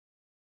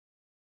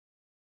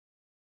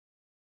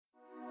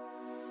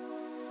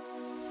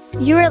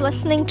You are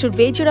listening to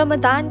Radio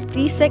Ramadan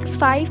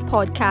 365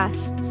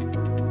 podcasts.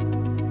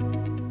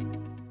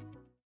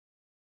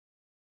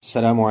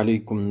 السلام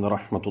علیکم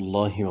ورحمۃ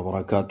اللہ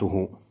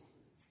وبرکاتہ۔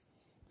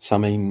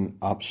 سامعین،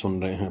 آپ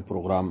سن رہے ہیں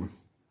پروگرام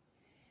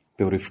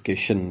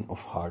پیوریفیکیشن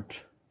آف ہارٹ۔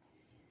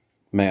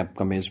 میں آپ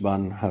کا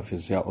میزبان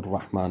حافظ ضیاء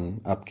الرحمن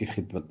آپ کی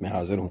خدمت میں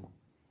حاضر ہوں۔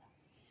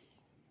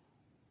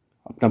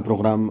 اپنا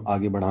پروگرام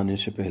آگے بڑھانے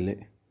سے پہلے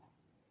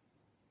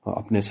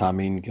اپنے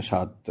سامعین کے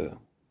ساتھ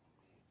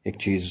ایک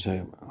چیز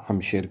ہم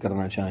شیئر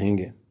کرنا چاہیں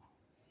گے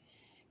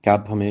کہ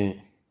آپ ہمیں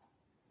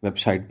ویب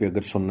سائٹ پہ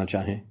اگر سننا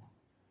چاہیں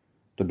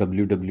تو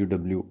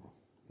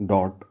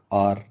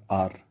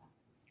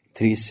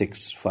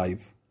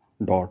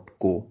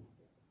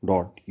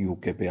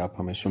www.rr365.co.uk پہ آپ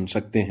ہمیں سن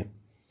سکتے ہیں۔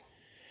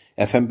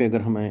 ایف ایم پہ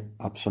اگر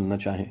آپ سننا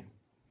چاہیں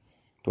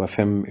تو ایف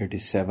ایم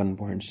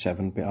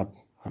 87.7 پہ آپ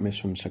ہمیں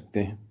سن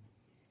سکتے ہیں۔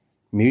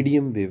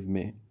 میڈیم ویو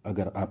میں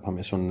اگر آپ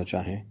ہمیں سننا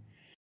چاہیں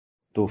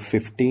تو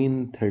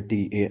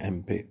 1530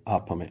 AM پہ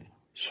آپ ہمیں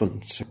سن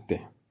سکتے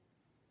ہیں۔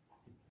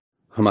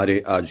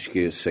 ہمارے آج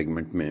کے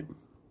سیگمنٹ میں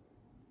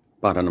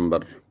پارہ نمبر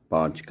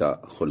 5 کا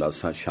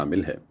خلاصہ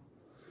شامل ہے۔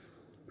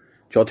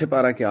 چوتھے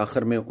پارہ کے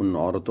آخر میں ان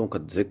عورتوں کا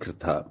ذکر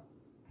تھا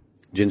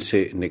جن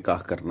سے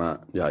نکاح کرنا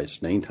جائز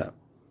نہیں تھا۔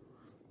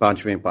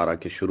 5ویں پارہ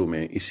کے شروع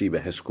میں اسی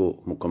بحث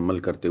کو مکمل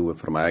کرتے ہوئے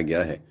فرمایا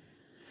گیا ہے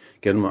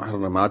کہ ان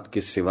محرمات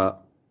کے سوا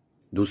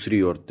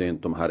دوسری عورتیں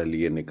تمہارے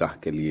لیے نکاح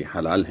کے لیے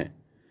حلال ہیں۔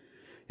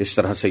 اس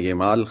طرح سے یہ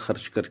مال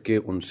خرچ کر کے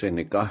ان سے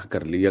نکاح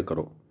کر لیا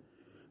کرو،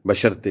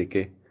 بشرطے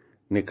کہ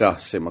نکاح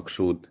سے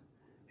مقصود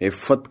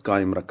عفت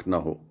قائم رکھنا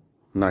ہو،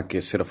 نہ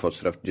کہ صرف اور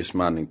صرف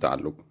جسمانی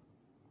تعلق۔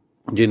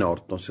 جن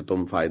عورتوں سے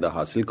تم فائدہ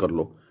حاصل کر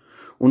لو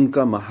ان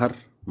کا مہر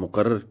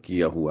مقرر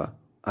کیا ہوا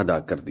ادا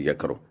کر دیا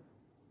کرو۔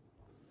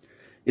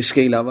 اس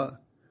کے علاوہ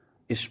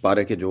اس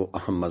پارے کے جو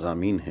اہم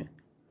مضامین ہیں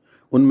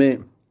ان میں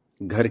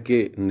گھر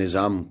کے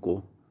نظام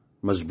کو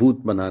مضبوط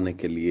بنانے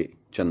کے لیے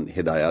چند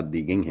ہدایات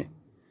دی گئی ہیں،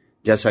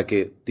 جیسا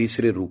کہ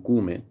تیسرے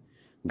رکوع میں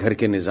گھر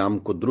کے نظام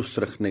کو درست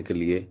رکھنے کے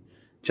لیے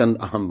چند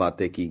اہم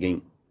باتیں کی گئیں۔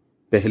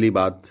 پہلی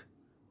بات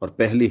اور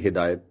پہلی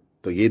ہدایت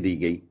تو یہ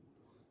دی گئی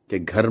کہ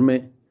گھر میں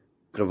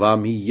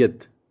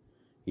قوامیت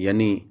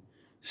یعنی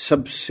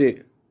سب سے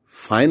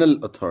فائنل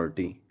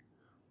اتھارٹی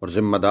اور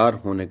ذمہ دار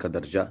ہونے کا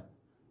درجہ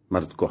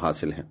مرد کو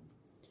حاصل ہے،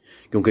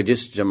 کیونکہ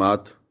جس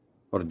جماعت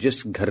اور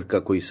جس گھر کا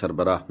کوئی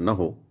سربراہ نہ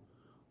ہو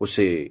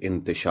اسے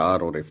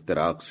انتشار اور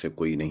افتراق سے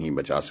کوئی نہیں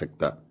بچا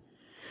سکتا۔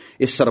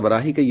 اس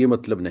سربراہی کا یہ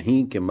مطلب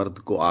نہیں کہ مرد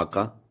کو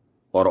آقا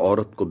اور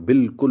عورت کو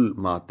بالکل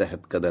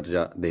ماتحت کا درجہ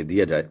دے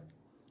دیا جائے،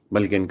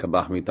 بلکہ ان کا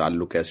باہمی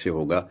تعلق ایسے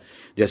ہوگا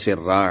جیسے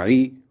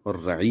راعی اور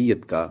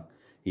رعیت کا،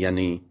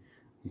 یعنی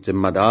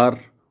ذمہ دار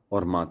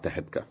اور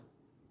ماتحت کا۔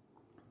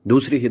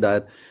 دوسری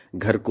ہدایت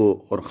گھر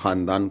کو اور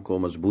خاندان کو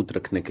مضبوط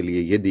رکھنے کے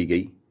لیے یہ دی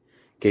گئی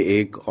کہ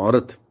ایک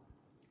عورت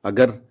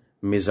اگر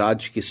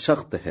مزاج کی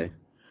سخت ہے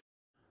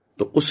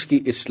تو اس کی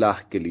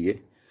اصلاح کے لیے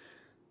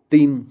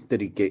 3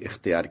 طریقے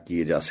اختیار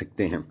کیے جا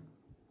سکتے ہیں۔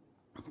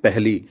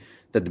 پہلی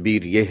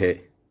تدبیر یہ ہے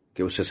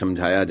کہ اسے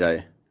سمجھایا جائے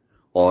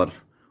اور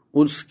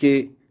اس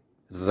کے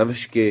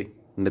روش کے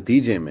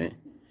نتیجے میں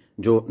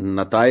جو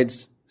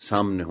نتائج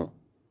سامنے ہوں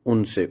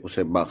ان سے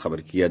اسے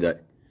باخبر کیا جائے۔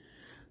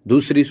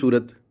 دوسری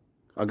صورت،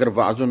 اگر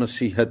وعظ و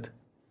نصیحت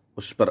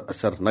اس پر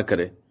اثر نہ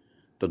کرے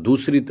تو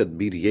دوسری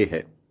تدبیر یہ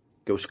ہے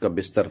کہ اس کا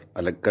بستر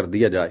الگ کر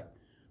دیا جائے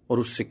اور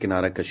اس سے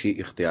کنارہ کشی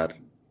اختیار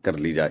کر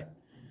لی جائے۔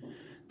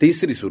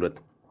 تیسری صورت،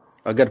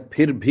 اگر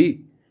پھر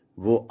بھی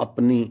وہ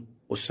اپنی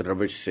اس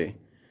روش سے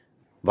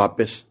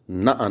واپس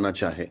نہ آنا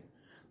چاہے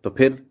تو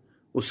پھر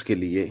اس کے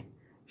لیے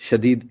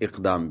شدید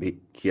اقدام بھی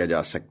کیا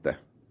جا سکتا ہے۔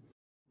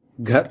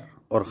 گھر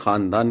اور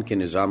خاندان کے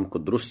نظام کو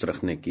درست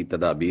رکھنے کی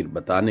تدابیر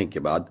بتانے کے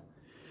بعد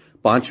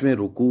 5ویں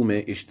رکوع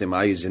میں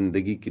اجتماعی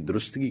زندگی کی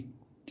درستگی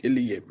کے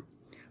لیے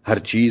ہر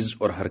چیز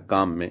اور ہر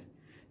کام میں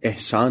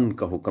احسان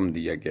کا حکم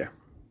دیا گیا،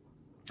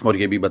 اور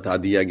یہ بھی بتا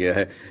دیا گیا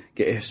ہے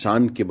کہ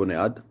احسان کی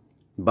بنیاد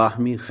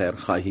باہمی خیر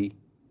خواہی،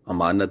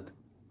 امانت،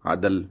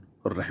 عدل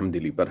اور رحم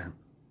دلی پر ہے۔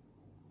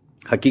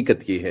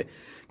 حقیقت یہ ہے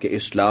کہ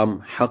اسلام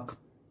حق،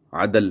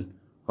 عدل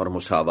اور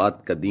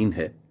مساوات کا دین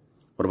ہے،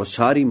 اور وہ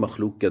ساری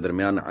مخلوق کے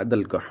درمیان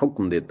عدل کا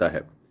حکم دیتا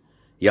ہے،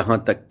 یہاں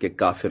تک کہ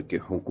کافر کے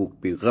حقوق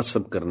بھی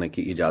غصب کرنے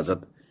کی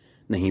اجازت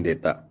نہیں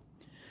دیتا۔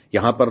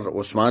 یہاں پر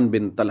عثمان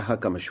بن طلحہ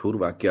کا مشہور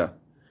واقعہ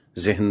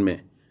ذہن میں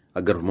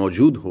اگر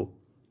موجود ہو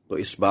تو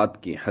اس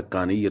بات کی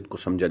حقانیت کو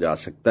سمجھا جا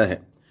سکتا ہے۔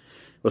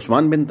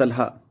 عثمان بن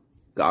طلحہ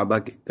کعبہ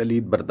کے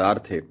کلید بردار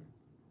تھے۔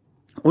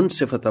 ان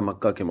سے فتح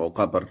مکہ کے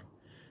موقع پر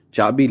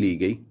چابی لی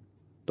گئی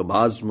تو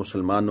بعض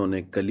مسلمانوں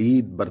نے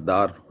کلید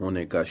بردار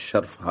ہونے کا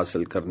شرف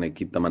حاصل کرنے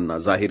کی تمنا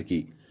ظاہر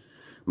کی،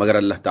 مگر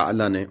اللہ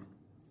تعالیٰ نے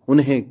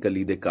انہیں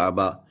کلید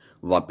کعبہ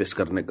واپس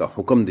کرنے کا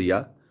حکم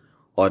دیا،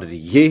 اور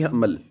یہ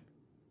عمل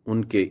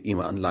ان کے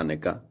ایمان لانے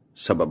کا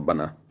سبب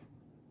بنا۔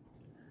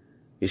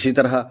 اسی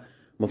طرح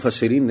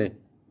مفسرین نے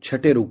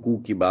 6 رکوع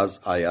کی بعض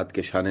آیات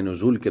کے شان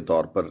نزول کے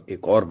طور پر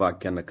ایک اور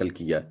واقعہ نقل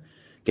کیا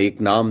کہ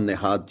ایک نام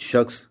نہاد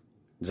شخص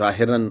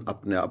ظاہراً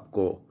اپنے آپ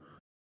کو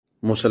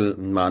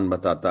مسلمان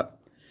بتاتا،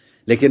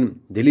 لیکن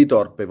دلی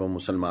طور پہ وہ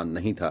مسلمان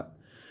نہیں تھا۔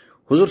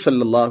 حضور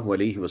صلی اللہ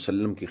علیہ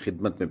وسلم کی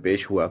خدمت میں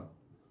پیش ہوا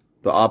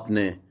تو آپ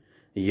نے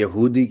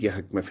یہودی کے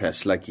حق میں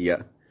فیصلہ کیا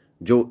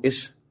جو اس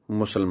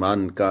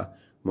مسلمان کا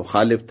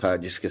مخالف تھا،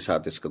 جس کے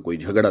ساتھ اس کا کوئی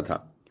جھگڑا تھا۔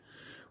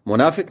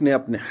 منافق نے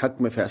اپنے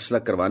حق میں فیصلہ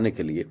کروانے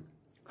کے لیے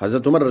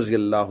حضرت عمر رضی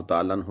اللہ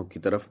تعالیٰ عنہ کی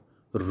طرف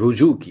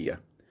رجوع کیا،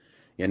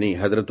 یعنی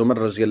حضرت عمر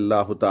رضی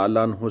اللہ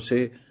تعالیٰ عنہ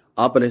سے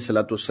آپ علیہ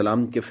الصلوۃ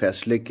والسلام کے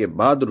فیصلے کے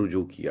بعد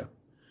رجوع کیا،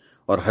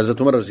 اور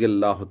حضرت عمر رضی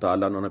اللہ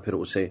تعالیٰ عنہ نے پھر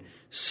اسے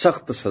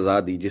سخت سزا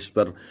دی، جس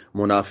پر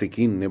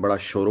منافقین نے بڑا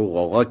شور و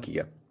غوغا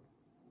کیا۔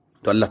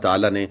 تو اللہ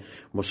تعالیٰ نے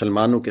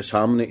مسلمانوں کے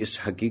سامنے اس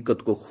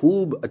حقیقت کو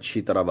خوب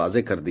اچھی طرح واضح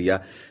کر دیا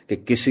کہ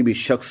کسی بھی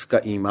شخص کا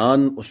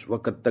ایمان اس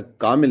وقت تک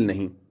کامل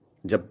نہیں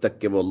جب تک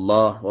کہ وہ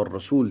اللہ اور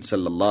رسول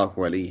صلی اللہ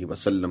علیہ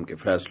وسلم کے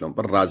فیصلوں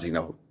پر راضی نہ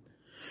ہو،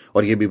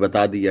 اور یہ بھی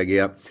بتا دیا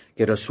گیا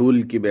کہ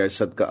رسول کی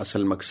بعثت کا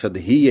اصل مقصد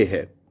ہی یہ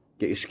ہے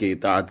کہ اس کی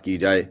اطاعت کی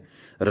جائے۔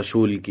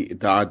 رسول کی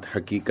اطاعت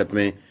حقیقت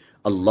میں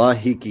اللہ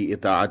ہی کی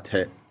اطاعت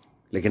ہے،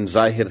 لیکن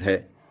ظاہر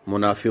ہے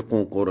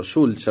منافقوں کو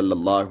رسول صلی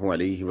اللہ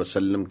علیہ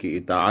وسلم کی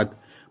اطاعت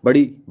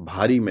بڑی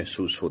بھاری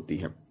محسوس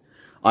ہوتی ہے۔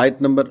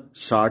 آیت نمبر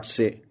 60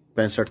 سے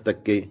 65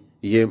 تک کے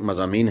یہ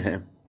مضامین ہیں۔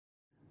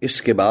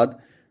 اس کے بعد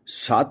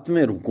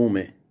 7ویں رکوع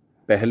میں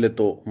پہلے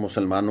تو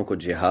مسلمانوں کو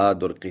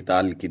جہاد اور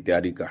قتال کی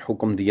تیاری کا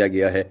حکم دیا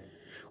گیا ہے،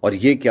 اور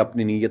یہ کہ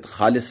اپنی نیت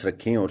خالص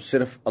رکھیں اور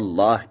صرف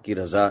اللہ کی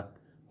رضا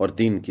اور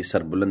دین کی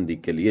سربلندی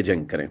کے لیے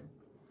جنگ کریں۔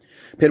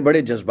 پھر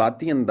بڑے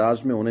جذباتی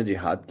انداز میں انہیں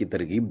جہاد کی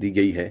ترغیب دی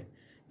گئی ہے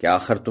کہ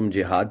آخر تم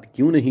جہاد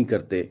کیوں نہیں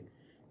کرتے،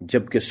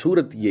 جبکہ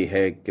صورت یہ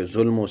ہے کہ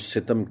ظلم و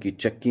ستم کی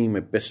چکی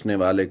میں پسنے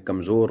والے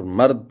کمزور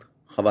مرد،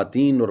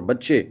 خواتین اور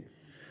بچے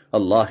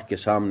اللہ کے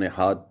سامنے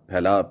ہاتھ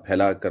پھیلا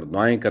پھیلا کر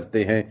دعائیں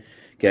کرتے ہیں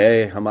کہ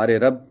اے ہمارے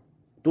رب،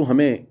 تو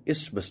ہمیں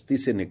اس بستی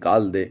سے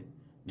نکال دے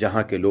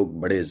جہاں کے لوگ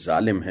بڑے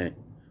ظالم ہیں،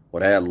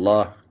 اور اے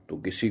اللہ تو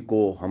کسی کو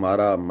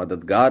ہمارا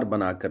مددگار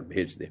بنا کر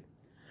بھیج دے۔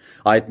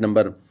 آیت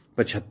نمبر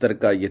 75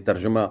 کا یہ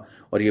ترجمہ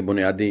اور یہ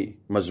بنیادی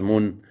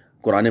مضمون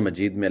قرآن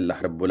مجید میں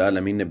اللہ رب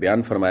العالمین نے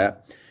بیان فرمایا۔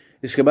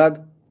 اس کے بعد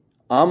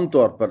عام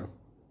طور پر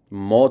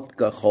موت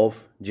کا خوف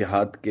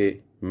جہاد کے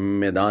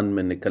میدان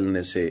میں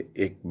نکلنے سے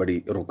ایک بڑی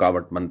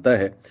رکاوٹ بنتا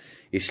ہے،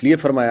 اس لیے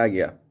فرمایا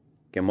گیا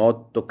کہ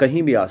موت تو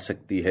کہیں بھی آ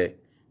سکتی ہے،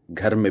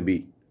 گھر میں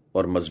بھی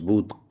اور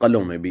مضبوط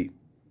قلعوں میں بھی۔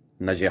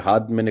 نہ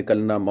جہاد میں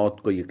نکلنا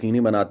موت کو یقینی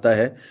بناتا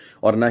ہے،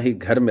 اور نہ ہی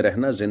گھر میں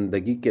رہنا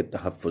زندگی کے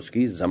تحفظ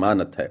کی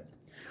ضمانت ہے۔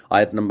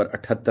 آیت نمبر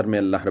 78 میں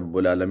اللہ رب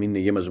العالمین نے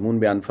یہ مضمون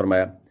بیان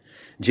فرمایا۔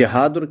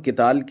 جہاد اور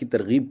قتال کی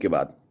ترغیب کے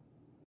بعد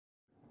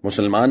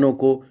مسلمانوں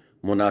کو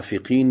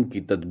منافقین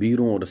کی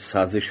تدبیروں اور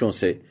سازشوں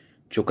سے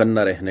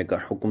چکنا رہنے کا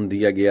حکم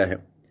دیا گیا ہے۔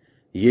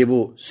 یہ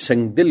وہ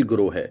سنگ دل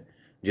گروہ ہے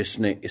جس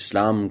نے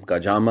اسلام کا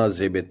جامہ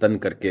زیب تن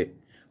کر کے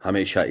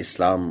ہمیشہ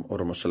اسلام اور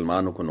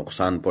مسلمانوں کو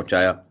نقصان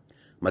پہنچایا۔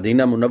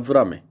 مدینہ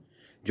منورہ میں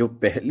جو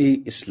پہلی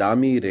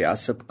اسلامی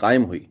ریاست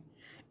قائم ہوئی،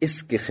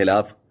 اس کے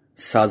خلاف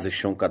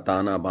سازشوں کا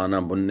تانا بانا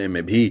بننے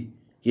میں بھی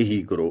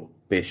یہی گروہ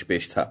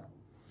پیش تھا۔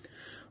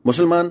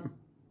 مسلمان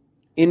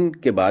ان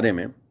کے بارے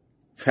میں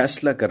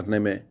فیصلہ کرنے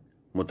میں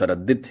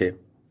متردد تھے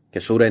کہ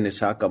سورہ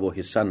نساء کا وہ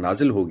حصہ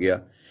نازل ہو گیا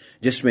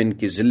جس میں ان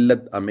کی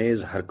ذلت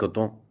امیز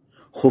حرکتوں،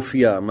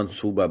 خفیہ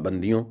منصوبہ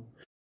بندیوں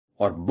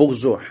اور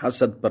بغض و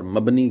حسد پر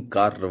مبنی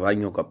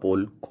کارروائیوں کا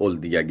پول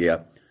کھول دیا گیا،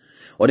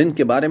 اور ان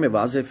کے بارے میں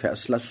واضح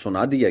فیصلہ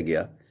سنا دیا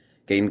گیا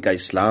کہ ان کا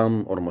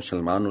اسلام اور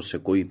مسلمانوں سے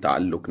کوئی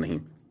تعلق نہیں،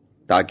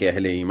 تاکہ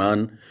اہل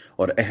ایمان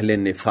اور اہل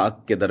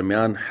نفاق کے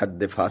درمیان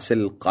حد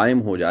فاصل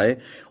قائم ہو جائے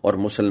اور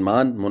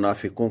مسلمان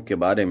منافقوں کے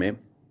بارے میں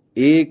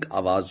ایک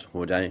آواز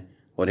ہو جائیں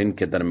اور ان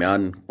کے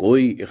درمیان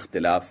کوئی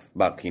اختلاف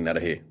باقی نہ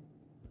رہے۔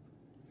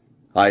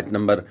 آیت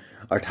نمبر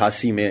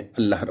 88 میں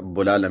اللہ رب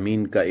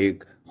العالمین کا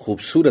ایک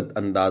خوبصورت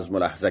انداز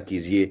ملاحظہ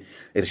کیجئے۔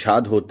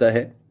 ارشاد ہوتا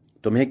ہے،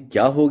 تمہیں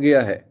کیا ہو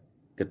گیا ہے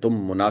کہ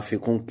تم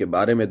منافقوں کے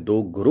بارے میں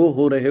دو گروہ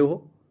ہو رہے ہو،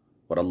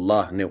 اور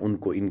اللہ نے ان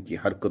کو ان کی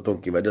حرکتوں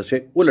کی وجہ سے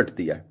الٹ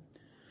دیا ہے۔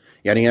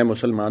 یعنی اے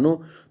مسلمانوں،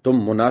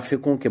 تم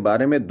منافقوں کے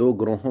بارے میں دو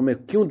گروہوں میں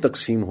کیوں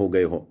تقسیم ہو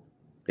گئے ہو؟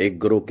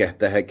 ایک گروہ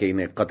کہتا ہے کہ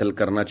انہیں قتل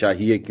کرنا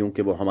چاہیے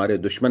کیونکہ وہ ہمارے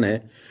دشمن ہیں،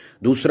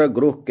 دوسرا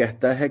گروہ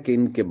کہتا ہے کہ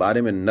ان کے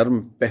بارے میں نرم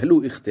پہلو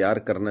اختیار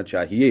کرنا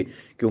چاہیے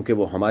کیونکہ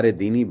وہ ہمارے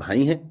دینی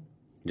بھائی ہیں،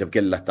 جبکہ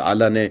اللہ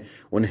تعالیٰ نے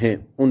انہیں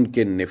ان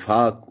کے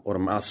نفاق اور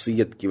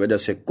معصیت کی وجہ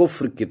سے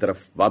کفر کی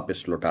طرف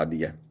واپس لوٹا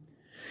دیا۔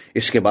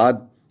 اس کے بعد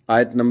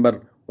آیت نمبر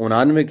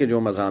 99 کے جو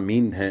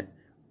مضامین ہیں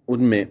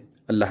ان میں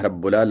اللہ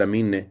رب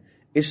العالمین نے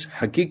اس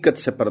حقیقت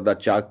سے پردہ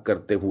چاک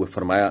کرتے ہوئے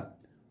فرمایا،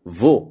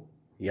 وہ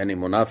یعنی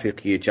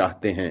منافق یہ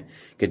چاہتے ہیں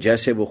کہ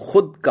جیسے وہ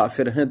خود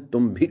کافر ہیں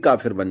تم بھی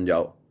کافر بن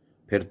جاؤ،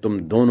 پھر تم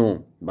دونوں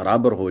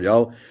برابر ہو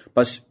جاؤ،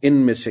 پس ان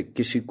میں سے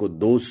کسی کو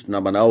دوست نہ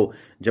بناؤ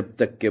جب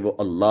تک کہ وہ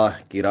اللہ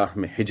کی راہ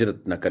میں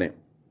ہجرت نہ کریں،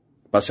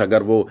 پس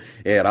اگر وہ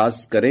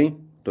اعراض کریں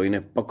تو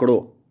انہیں پکڑو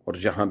اور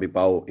جہاں بھی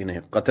پاؤ انہیں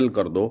قتل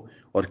کر دو،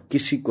 اور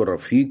کسی کو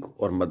رفیق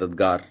اور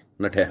مددگار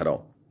نہ ٹھہراؤ۔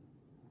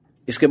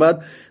 اس کے بعد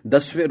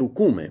 10ویں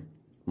رکوع میں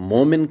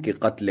مومن کے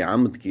قتل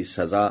عمد کی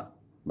سزا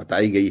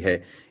بتائی گئی ہے،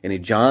 یعنی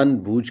جان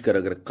بوجھ کر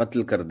اگر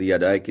قتل کر دیا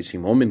جائے کسی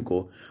مومن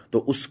کو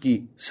تو اس کی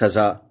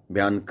سزا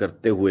بیان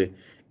کرتے ہوئے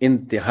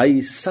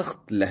انتہائی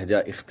سخت لہجہ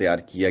اختیار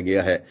کیا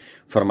گیا ہے۔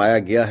 فرمایا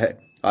گیا ہے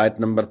آیت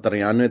نمبر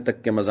 93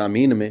 تک کے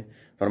مضامین میں،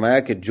 فرمایا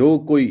کہ جو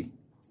کوئی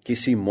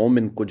کسی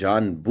مومن کو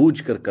جان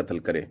بوجھ کر قتل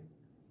کرے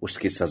اس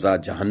کی سزا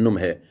جہنم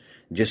ہے،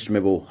 جس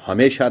میں وہ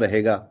ہمیشہ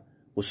رہے گا،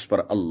 اس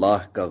پر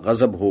اللہ کا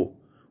غضب ہو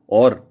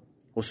اور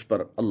اس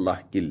پر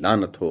اللہ کی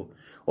لعنت ہو،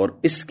 اور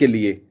اس کے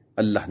لیے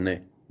اللہ نے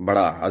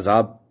بڑا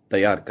عذاب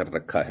تیار کر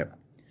رکھا ہے۔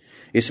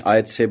 اس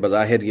آیت سے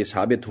بظاہر یہ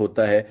ثابت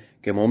ہوتا ہے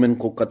کہ مومن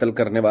کو قتل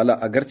کرنے والا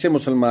اگرچہ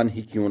مسلمان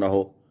ہی کیوں نہ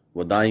ہو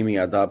وہ دائمی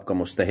عذاب کا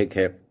مستحق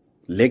ہے،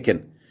 لیکن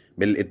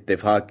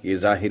بالاتفاق یہ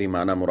ظاہری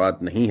معنی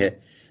مراد نہیں ہے۔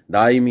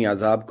 دائمی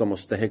عذاب کا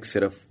مستحق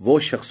صرف وہ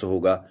شخص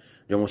ہوگا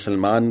جو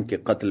مسلمان کے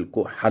قتل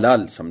کو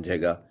حلال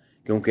سمجھے گا،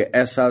 کیونکہ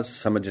ایسا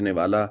سمجھنے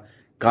والا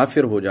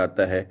کافر ہو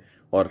جاتا ہے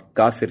اور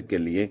کافر کے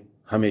لیے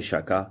ہمیشہ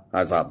کا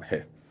عذاب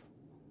ہے۔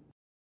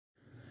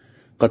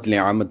 قتل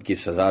عامد کی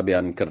سزا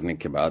بیان کرنے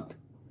کے بعد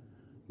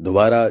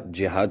دوبارہ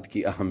جہاد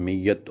کی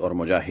اہمیت اور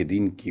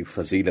مجاہدین کی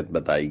فضیلت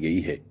بتائی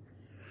گئی ہے،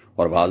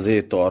 اور واضح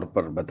طور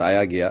پر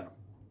بتایا گیا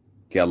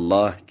کہ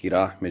اللہ کی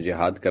راہ میں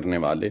جہاد کرنے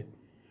والے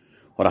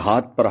اور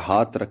ہاتھ پر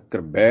ہاتھ رکھ کر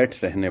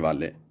بیٹھ رہنے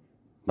والے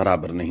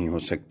برابر نہیں ہو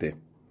سکتے۔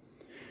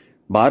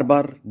 بار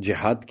بار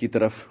جہاد کی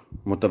طرف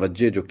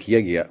متوجہ جو کیا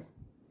گیا،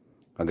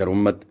 اگر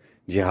امت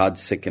جہاد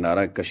سے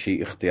کنارہ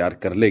کشی اختیار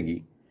کر لے گی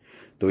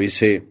تو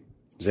اسے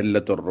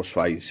ذلت اور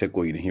رسوائی سے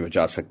کوئی نہیں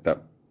بچا سکتا۔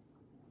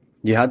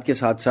 جہاد کے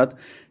ساتھ ساتھ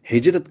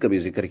ہجرت کا بھی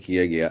ذکر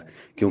کیا گیا،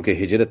 کیونکہ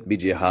ہجرت بھی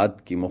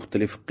جہاد کی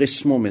مختلف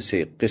قسموں میں سے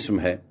ایک قسم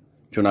ہے۔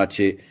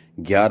 چنانچہ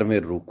 11ویں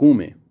رکوع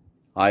میں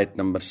آیت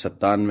نمبر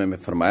 97 میں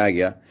فرمایا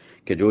گیا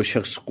کہ جو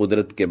شخص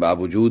قدرت کے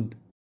باوجود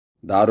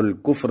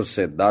دارالکفر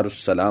سے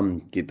دارالسلام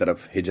کی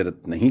طرف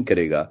ہجرت نہیں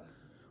کرے گا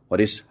اور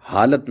اس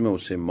حالت میں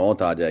اسے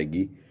موت آ جائے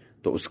گی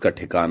تو اس کا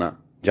ٹھکانہ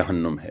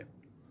جہنم ہے۔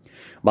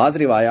 بعض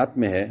روایات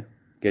میں ہے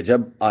کہ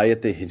جب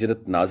آیت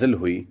ہجرت نازل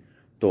ہوئی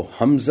تو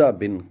حمزہ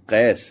بن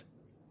قیس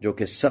جو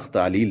کہ سخت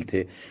علیل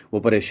تھے، وہ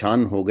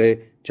پریشان ہو گئے،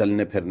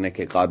 چلنے پھرنے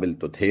کے قابل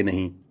تو تھے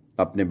نہیں۔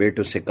 اپنے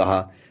بیٹوں سے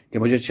کہا کہ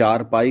مجھے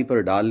چارپائی پر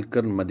ڈال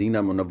کر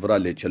مدینہ منورہ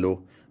لے چلو،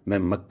 میں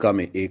مکہ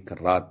میں ایک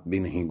رات بھی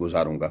نہیں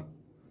گزاروں گا۔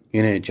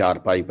 انہیں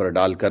چارپائی پر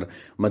ڈال کر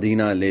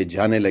مدینہ لے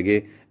جانے لگے،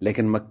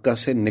 لیکن مکہ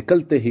سے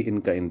نکلتے ہی ان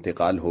کا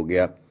انتقال ہو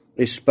گیا۔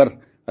 اس پر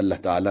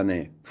اللہ تعالیٰ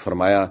نے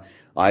فرمایا،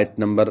 آیت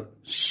نمبر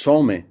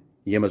 100 میں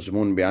یہ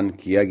مضمون بیان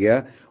کیا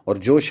گیا، اور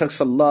جو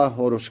شخص اللہ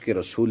اور اس کے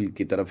رسول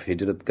کی طرف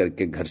ہجرت کر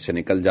کے گھر سے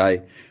نکل جائے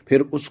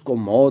پھر اس کو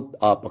موت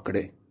آ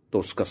پکڑے تو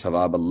اس کا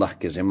ثواب اللہ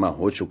کے ذمہ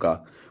ہو چکا،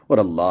 اور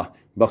اللہ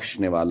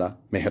بخشنے والا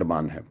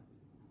مہربان ہے۔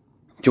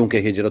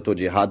 چونکہ ہجرت و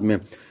جہاد میں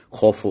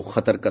خوف و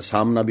خطر کا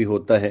سامنا بھی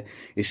ہوتا ہے،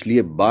 اس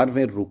لیے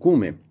 12ویں رکوع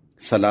میں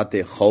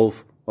صلاۃ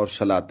خوف اور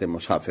صلاۃ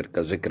مسافر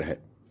کا ذکر ہے۔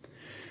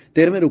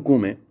 13ویں رکوع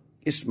میں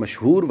اس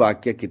مشہور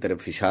واقعہ کی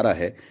طرف اشارہ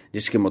ہے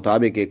جس کے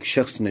مطابق ایک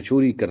شخص نے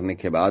چوری کرنے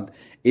کے بعد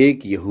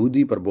ایک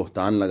یہودی پر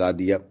بہتان لگا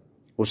دیا۔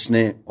 اس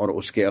نے اور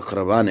اس کے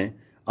اقربا نے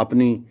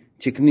اپنی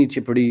چکنی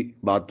چپڑی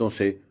باتوں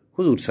سے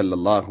حضور صلی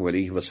اللہ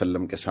علیہ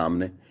وسلم کے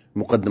سامنے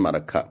مقدمہ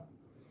رکھا۔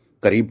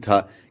 قریب تھا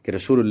کہ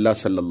رسول اللہ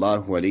صلی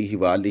اللہ علیہ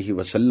وآلہ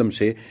وسلم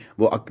سے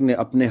وہ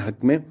اپنے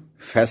حق میں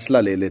فیصلہ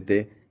لے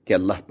لیتے کہ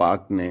اللہ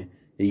پاک نے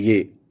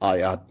یہ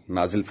آیات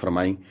نازل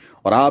فرمائیں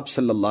اور آپ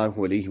صلی اللہ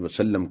علیہ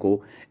وسلم کو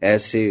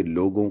ایسے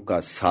لوگوں کا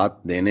ساتھ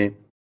دینے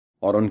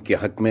اور ان کے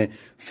حق میں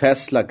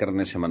فیصلہ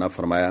کرنے سے منع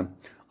فرمایا۔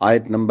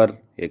 آیت نمبر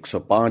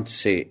 105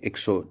 سے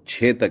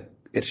 106 تک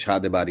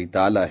ارشاد باری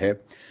تعالیٰ ہے،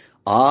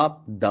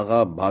 آپ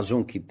دغا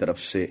بازوں کی طرف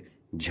سے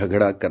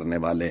جھگڑا کرنے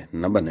والے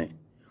نہ بنیں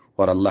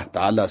اور اللہ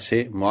تعالیٰ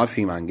سے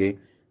معافی مانگے،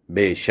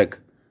 بے شک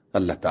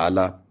اللہ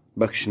تعالیٰ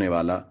بخشنے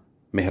والا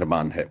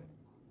مہربان ہے۔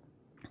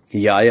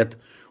 یہ آیت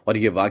اور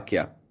یہ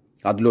واقعہ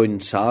عدل و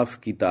انصاف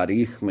کی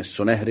تاریخ میں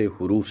سنہرے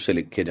حروف سے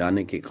لکھے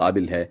جانے کے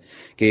قابل ہے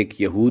کہ ایک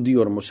یہودی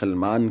اور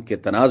مسلمان کے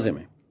تنازع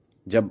میں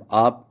جب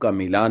آپ کا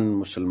میلان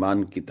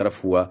مسلمان کی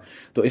طرف ہوا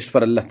تو اس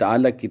پر اللہ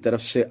تعالیٰ کی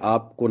طرف سے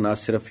آپ کو نہ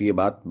صرف یہ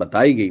بات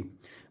بتائی گئی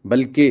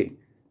بلکہ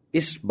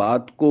اس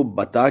بات کو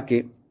بتا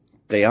کے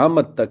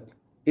قیامت تک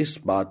اس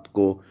بات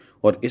کو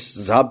اور اس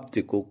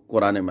ضابطے کو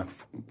قرآن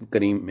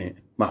کریم میں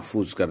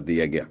محفوظ کر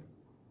دیا گیا۔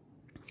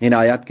 ان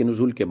آیات کے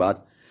نزول کے بعد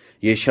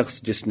یہ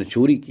شخص جس نے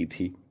چوری کی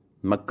تھی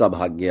مکہ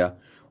بھاگ گیا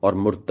اور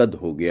مرتد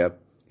ہو گیا،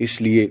 اس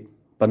لیے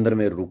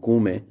 15ویں رکوع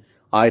میں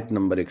آیت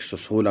نمبر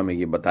 116 میں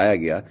یہ بتایا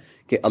گیا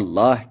کہ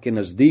اللہ کے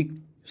نزدیک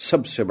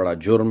سب سے بڑا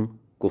جرم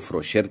کفر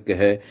و شرک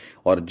ہے،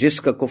 اور جس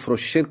کا کفر و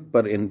شرک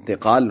پر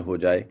انتقال ہو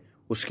جائے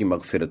اس کی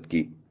مغفرت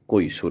کی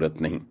کوئی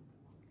صورت نہیں۔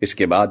 اس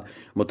کے بعد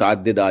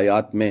متعدد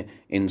آیات میں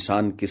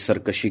انسان کی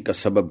سرکشی کا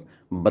سبب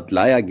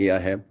بتلایا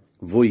گیا ہے،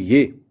 وہ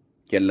یہ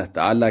کہ اللہ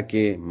تعالیٰ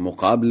کے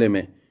مقابلے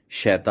میں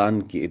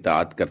شیطان کی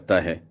اطاعت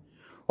کرتا ہے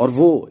اور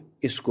وہ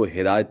اس کو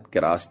ہدایت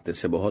کے راستے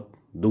سے بہت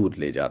دور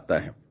لے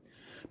جاتا ہے۔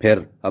 پھر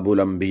ابو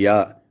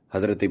الانبیاء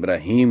حضرت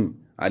ابراہیم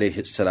علیہ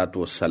الصلاۃ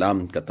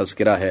والسلام کا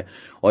تذکرہ ہے،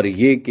 اور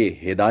یہ کہ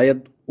ہدایت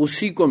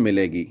اسی کو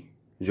ملے گی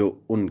جو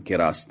ان کے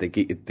راستے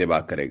کی اتباع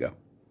کرے گا۔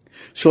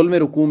 16वें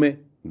रुकू में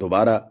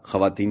दोबारा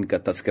ख़वातीन का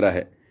तज़किरा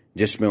है,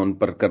 जिसमें उन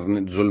पर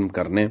जुल्म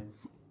करने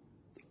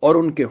और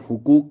उनके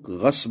हुकूक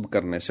गस्ब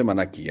करने से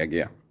मना किया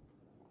गया,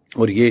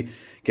 और ये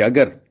कि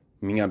अगर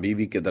मियाँ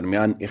बीवी के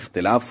दरमियान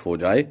इख्तिलाफ हो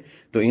जाए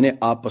तो इन्हें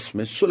आपस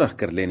में सुलह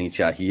कर लेनी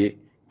चाहिए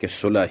कि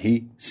सुलह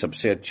ही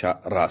सबसे अच्छा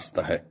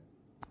रास्ता है।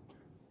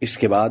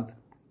 इसके बाद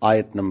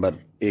आयत नंबर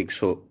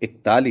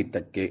 141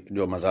 तक के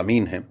जो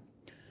मज़ामीन हैं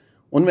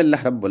उनमें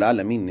अल्लाह रब्बुल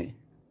आलमीन ने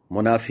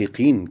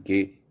मुनाफिकीन के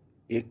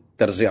एक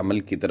तर्ज अमल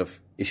की तरफ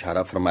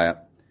इशारा फरमाया।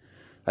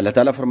 अल्लाह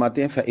ताला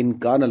फरमाते हैं, फ़इन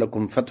कान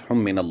लकुम फ़त्हुम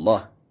मिनल्लाह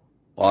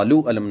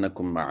क़ालू अलम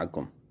नकुम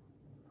मअकुम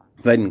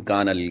फ़इन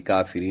कान लिल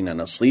काफ़िरीन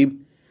नसीब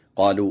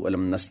क़ालू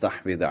अलम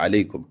नस्तहविज़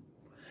अलैकुम।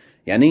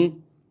 यानी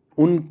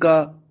उनका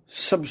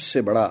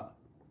सबसे बड़ा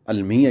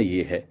अलमिया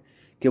ये है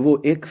कि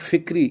वो एक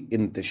फिक्री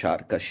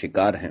इंतशार का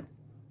शिकार हैं।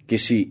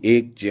 किसी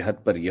एक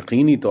जिहत पर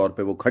यकीनी तौर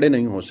पे वो खड़े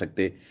नहीं हो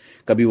सकते।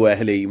 कभी वो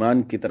अहले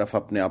ईमान की तरफ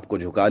अपने आप को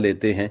झुका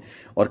लेते हैं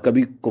और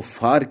कभी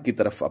कुफ्फार की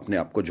तरफ अपने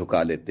आप को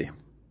झुका लेते हैं,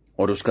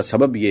 और उसका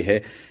सबब यह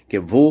है कि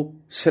वो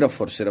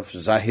सिर्फ और सिर्फ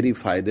ज़ाहिरी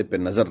फ़ायदे पे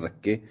नज़र रख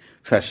के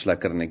फैसला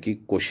करने की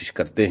कोशिश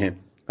करते हैं।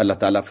 अल्लाह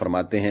ताला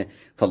फरमाते हैं,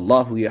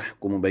 फ़ल्लाहु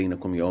यहकुमु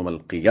बैनकुम यौमल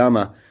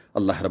क़ियामा,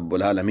 अल्लाह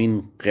रब्बुल आलमीन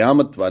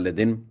क़यामत वाले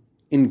दिन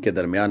इनके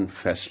दरमियान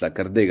फैसला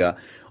कर देगा।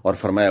 और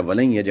फरमाया,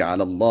 वलन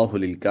यजअलल्लाहु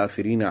लिल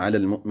काफ़िरीन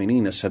अलल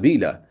मुमिनीन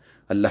सबीला,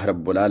 अल्लाह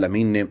रब्बुल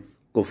आलमीन ने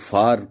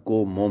कुफ्फार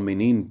को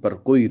मोमिनीन पर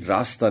कोई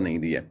रास्ता नहीं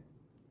दिया।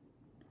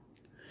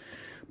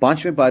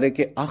 5वें पारे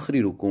के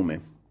आखिरी रुकू में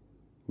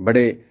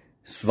बड़े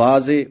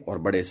वाज़े और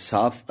बड़े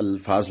साफ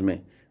अल्फाज में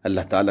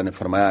अल्लाह ताला ने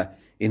फरमाया,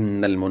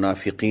 इन्नल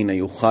मुनाफिकीन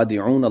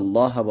युखादिऊन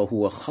अल्लाह व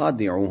हुवा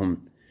खादिऊहुम,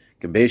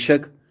 कि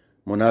बेशक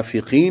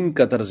मुनाफिकीन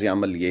का तर्ज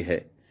अमल ये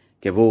है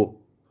कि वो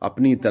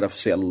अपनी तरफ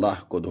से अल्लाह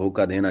को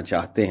धोखा देना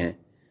चाहते हैं,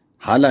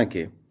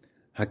 हालांकि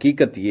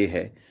हकीकत ये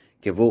है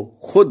कि वो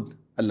खुद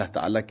अल्लाह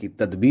ताला की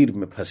तदबीर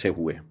में फंसे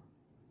हुए।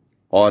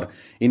 और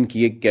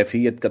इनकी एक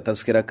कैफियत का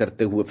तज़किरा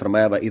करते हुए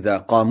फरमाया, व इज़ा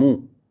क़ामू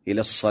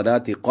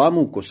इलस्सलाति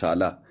क़ामू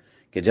कुसाला,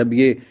 कि जब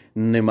ये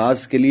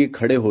नमाज के लिए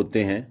खड़े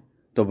होते हैं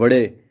तो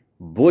बड़े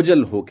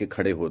बोझल होके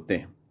खड़े होते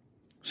हैं।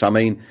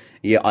 सामईन,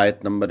 ये आयत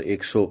नंबर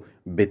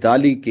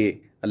 142 के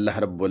अल्लाह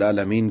रब्बुल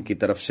आलमीन की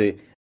तरफ से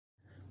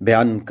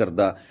बयान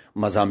करदा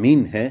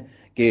मज़ामीन है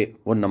कि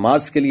वो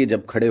नमाज के लिए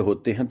जब खड़े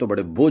होते हैं तो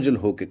बड़े बोझल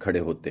होके खड़े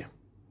होते हैं।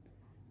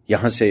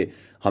 यहाँ से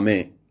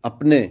हमें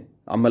अपने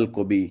अमल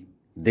को भी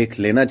देख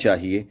लेना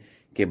चाहिए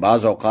कि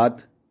बाज़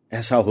औक़ात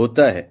ऐसा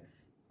होता है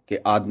कि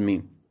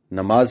आदमी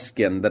नमाज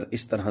के अंदर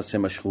इस तरह से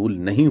मशगूल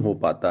नहीं हो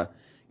पाता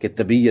कि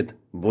तबीयत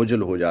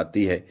बोझल हो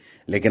जाती है,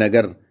 लेकिन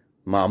अगर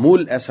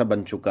मामूल ऐसा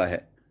बन चुका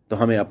है तो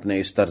हमें अपने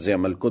इस तर्ज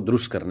अमल को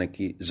दुरुस्त करने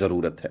की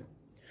ज़रूरत है।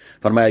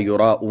 फरमाया,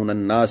 युराऊन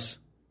अन्नास,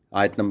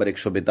 आयत नंबर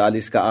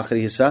 142 का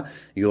आखिरी हिस्सा,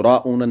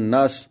 युराऊन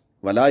अन्नास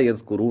वला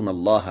यज़कुरून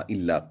अल्लाह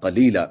इल्ला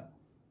क़लीला,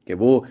 कि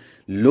वो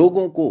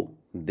लोगों को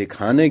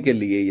दिखाने के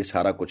लिए ये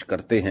सारा कुछ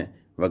करते हैं,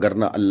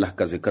 वगरना अल्लाह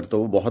का जिक्र तो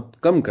वो बहुत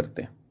कम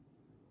करते हैं।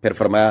 फिर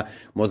फरमाया,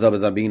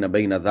 मुज़ब्ज़बीन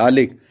बैन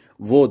ज़ालिक,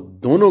 वो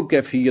दोनों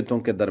कैफियतों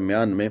के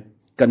दरमियान में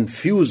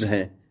कंफ्यूज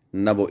हैं,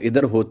 न वो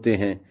इधर होते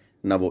हैं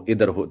न वो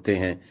इधर होते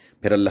हैं।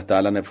 फिर अल्लाह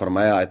ताला ने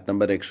फरमाया आयत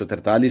नंबर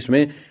 143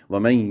 में,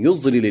 वमन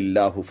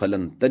युज़्लिलिल्लाहु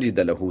फलन तजिद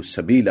लहू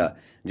सबीला,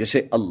 जिसे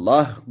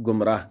अल्लाह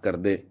गुमराह कर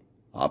दे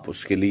आप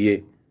उसके लिए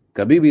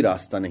कभी भी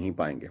रास्ता नहीं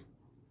पाएंगे।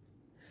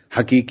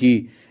 हकीकी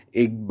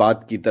एक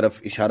बात की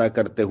तरफ इशारा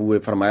करते हुए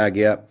फरमाया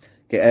गया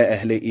कि ए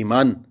अहले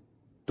ईमान,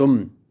 तुम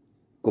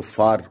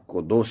कुफ्फार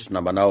को दोस्त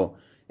न बनाओ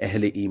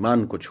अहले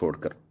ईमान को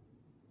छोड़कर।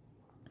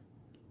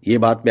 ये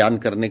बात बयान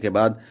करने के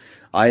बाद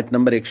आयत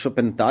नंबर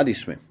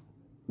 145 में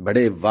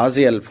बड़े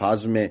वाज़े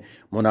अल्फाज में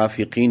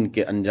मुनाफिकीन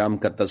के अंजाम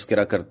का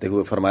तज़किरा करते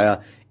हुए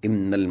फरमाया,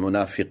 इन्नल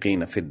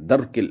मुनाफिकीन फि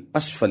दर्किल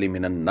अस्फली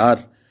मिनन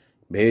नार,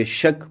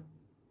 बेशक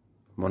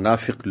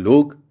मुनाफिक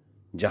लोग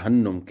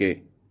जहन्नुम के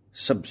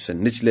सबसे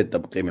निचले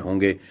तबके में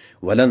होंगे।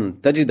 वलन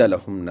तजिद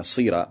लहुम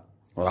नसीरा,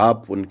 और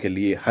आप उनके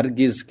लिए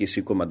हरगिज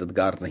किसी को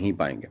मददगार नहीं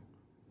पाएंगे।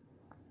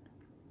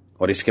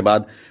 और इसके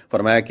बाद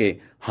फरमाया कि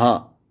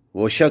हाँ,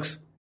 वो शख्स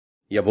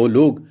या वो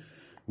लोग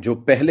जो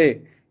पहले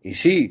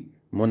इसी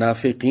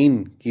मुनाफिकीन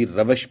की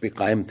रवश पे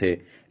कायम थे,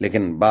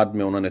 लेकिन बाद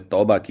में उन्होंने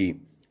तौबा की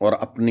और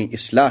अपनी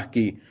इस्लाह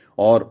की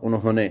और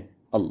उन्होंने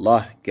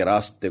अल्लाह के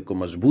रास्ते को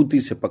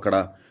मजबूती से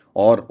पकड़ा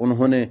और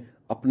उन्होंने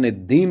अपने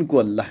दीन को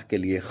अल्लाह के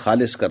लिए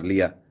खालिस कर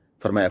लिया।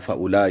 फरमाया,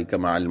 फ़उलाइका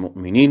मअल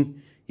मुमिनीन,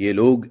 ये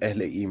लोग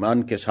अहले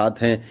ईमान के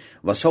साथ हैं।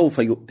 वसौफ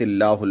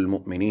युतिल्लाहुल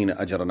मुमिनीन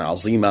अजरन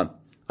अज़ीमा,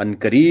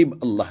 अनकरीब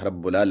अल्लाह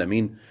रब्बुल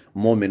आलमीन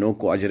मोमिनों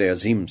को अजर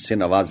अजीम से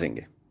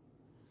नवाजेंगे।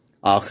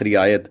 आखिरी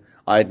आयत,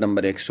 आयत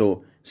नंबर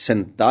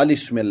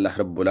 147 में अल्लाह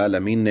रब्बुल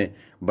आलमीन ने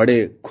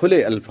बड़े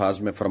खुले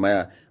अल्फाज में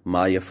फरमाया,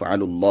 मा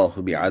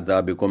यफ़अलुल्लाहु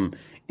बिअज़ाबिकुम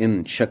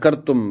इन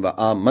शकरतुम व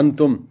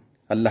आमनतुम,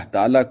 अल्लाह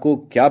ताला को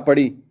क्या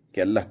पड़ी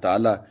कि अल्लाह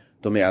ताला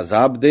तुम्हें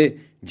अजाब दे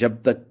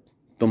जब तक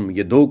तुम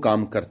ये दो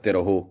काम करते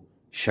रहो,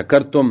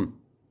 शकरतुम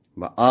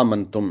व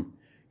आमनतुम,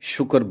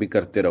 शुक्र भी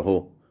करते रहो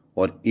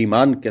और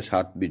ईमान के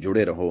साथ भी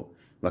जुड़े रहो।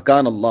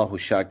 वकान अल्लाहु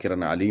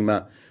शाकिरन अलीमा,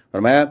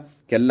 फरमाया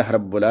कि अल्लाह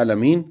रब्बुल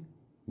आलमीन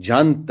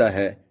جانتا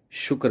ہے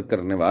شکر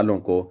کرنے والوں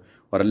کو،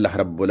 اور اللہ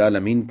رب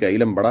العالمین کا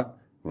علم بڑا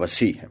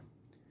وسیع ہے۔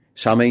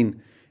 سامعین،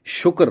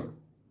 شکر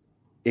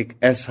ایک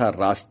ایسا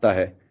راستہ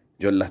ہے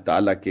جو اللہ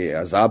تعالیٰ کے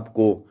عذاب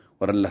کو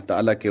اور اللہ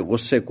تعالیٰ کے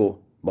غصے کو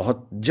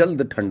بہت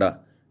جلد ٹھنڈا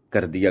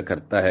کر دیا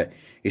کرتا ہے۔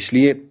 اس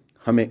لیے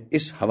ہمیں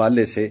اس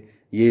حوالے سے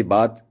یہ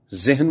بات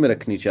ذہن میں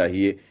رکھنی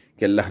چاہیے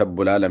کہ اللہ رب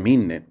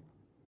العالمین نے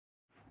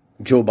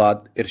جو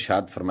بات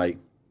ارشاد فرمائی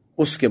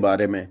اس کے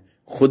بارے میں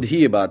خود ہی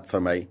یہ بات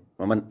فرمائی،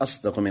 ومن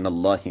اصدق من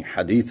اللہ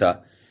حدیثا،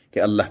 کہ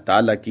اللہ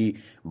تعالیٰ کی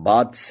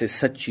بات سے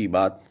سچی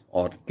بات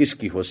اور کس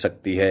کی ہو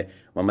سکتی ہے،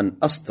 ومن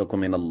اصدق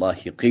من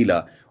اللہ قیلا،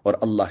 اور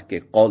اللہ کے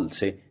قول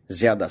سے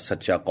زیادہ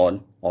سچا قول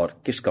اور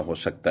کس کا ہو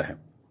سکتا ہے۔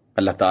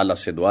 اللہ تعالیٰ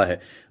سے دعا ہے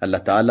اللہ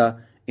تعالیٰ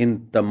ان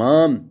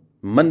تمام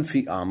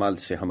منفی اعمال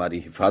سے ہماری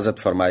حفاظت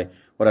فرمائے،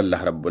 اور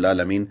اللہ رب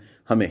العالمین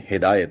ہمیں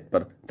ہدایت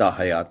پر تا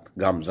حیات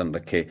گامزن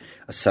رکھے۔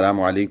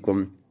 السلام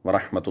علیکم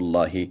ورحمۃ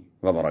اللہ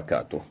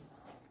وبرکاتہ۔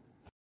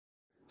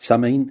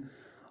 سامعین،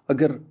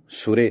 اگر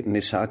سورہ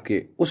نساء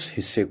کے اس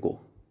حصے کو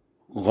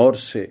غور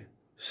سے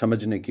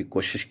سمجھنے کی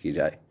کوشش کی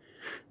جائے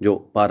جو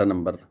پارہ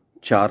نمبر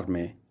 4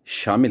 میں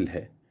شامل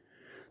ہے،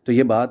 تو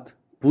یہ بات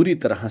پوری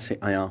طرح سے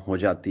عیاں ہو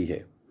جاتی ہے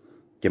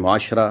کہ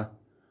معاشرہ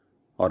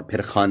اور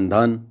پھر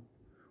خاندان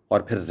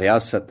اور پھر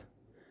ریاست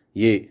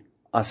یہ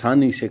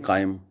آسانی سے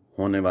قائم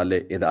ہونے والے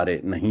ادارے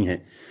نہیں ہیں،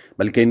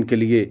 بلکہ ان کے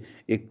لیے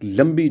ایک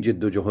لمبی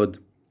جد و جہد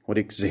اور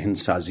ایک ذہن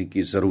سازی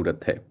کی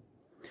ضرورت ہے۔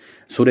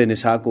 سورہ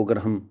نساء کو اگر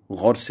ہم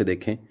غور سے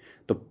دیکھیں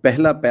تو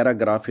پہلا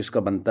پیراگراف اس کا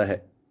بنتا ہے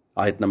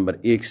آیت نمبر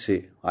 1 سے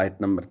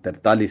آیت نمبر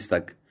 43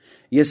 تک۔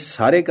 یہ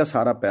سارے کا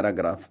سارا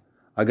پیراگراف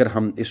اگر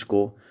ہم اس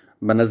کو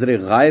بنظر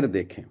غائر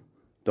دیکھیں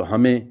تو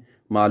ہمیں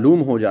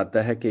معلوم ہو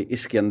جاتا ہے کہ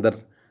اس کے اندر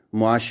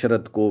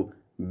معاشرت کو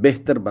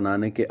بہتر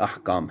بنانے کے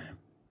احکام ہیں۔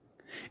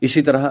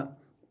 اسی طرح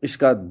اس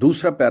کا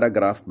دوسرا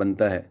پیراگراف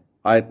بنتا ہے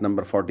آیت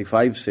نمبر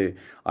 45 سے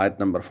آیت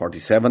نمبر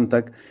 47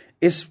 تک۔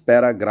 اس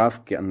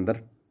پیراگراف کے اندر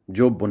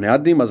جو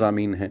بنیادی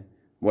مضامین ہیں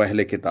وہ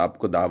اہل کتاب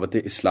کو دعوت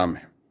اسلام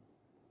ہے۔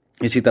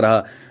 اسی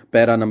طرح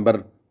پیرا نمبر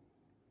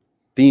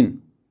 3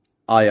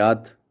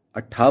 آیات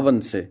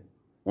 58 سے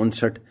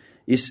 59،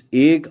 اس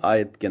ایک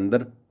آیت کے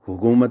اندر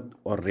حکومت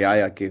اور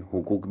رعایا کے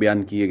حقوق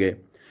بیان کیے گئے۔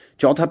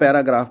 چوتھا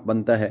پیراگراف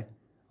بنتا ہے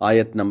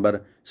آیت نمبر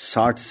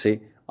 60 سے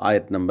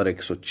آیت نمبر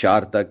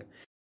 104 تک۔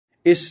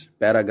 اس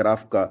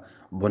پیراگراف کا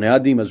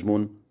بنیادی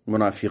مضمون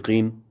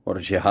منافقین اور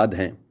جہاد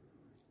ہیں۔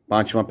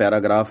 پانچواں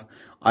پیراگراف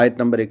آیت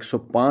نمبر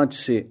 105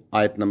 سے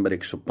آیت نمبر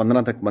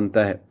 115 تک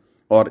بنتا ہے،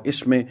 اور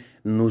اس میں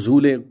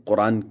نزول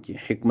قرآن کی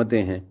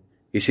حکمتیں ہیں۔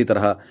 اسی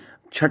طرح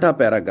چھٹا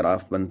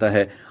پیراگراف بنتا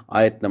ہے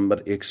آیت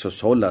نمبر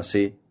 116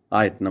 سے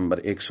آیت نمبر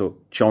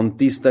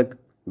 134 تک،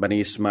 بنی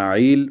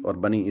اسماعیل اور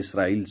بنی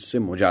اسرائیل سے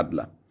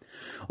مجادلہ۔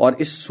 اور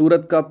اس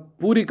سورت کا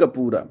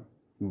پورا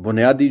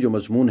بنیادی جو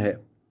مضمون ہے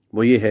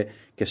وہ یہ ہے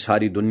کہ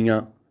ساری دنیا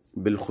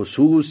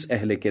بالخصوص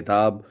اہل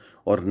کتاب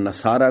اور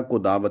نصارہ کو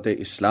دعوت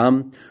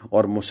اسلام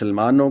اور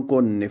مسلمانوں کو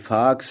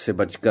نفاق سے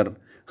بچ کر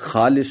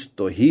خالص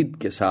توحید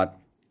کے ساتھ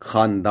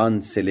خاندان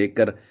سے لے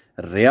کر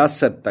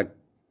ریاست تک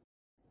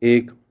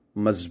ایک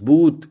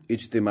مضبوط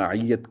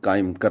اجتماعیت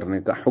قائم کرنے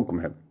کا حکم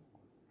ہے۔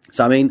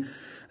 سامعین،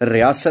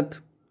 ریاست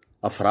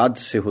افراد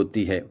سے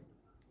ہوتی ہے،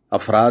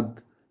 افراد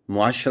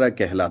معاشرہ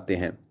کہلاتے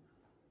ہیں،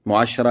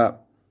 معاشرہ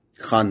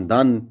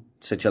خاندان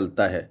سے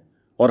چلتا ہے،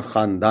 اور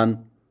خاندان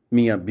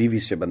میاں بیوی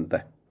سے بنتا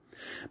ہے۔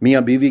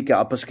 میاں بیوی کے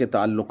آپس کے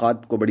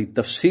تعلقات کو بڑی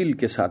تفصیل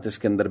کے ساتھ اس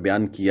کے اندر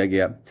بیان کیا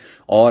گیا،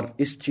 اور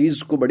اس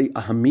چیز کو بڑی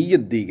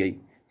اہمیت دی گئی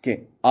کہ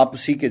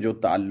آپسی کے جو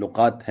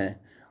تعلقات ہیں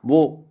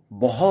وہ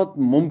بہت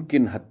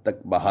ممکن حد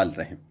تک بحال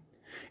رہیں۔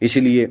 اسی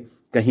لیے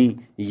کہیں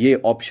یہ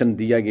آپشن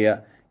دیا گیا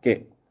کہ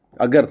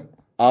اگر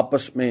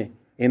آپس میں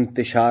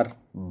انتشار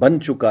بن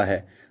چکا ہے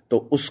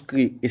تو اس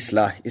کی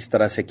اصلاح اس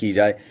طرح سے کی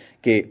جائے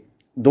کہ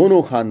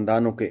دونوں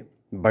خاندانوں کے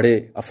بڑے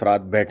افراد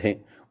بیٹھیں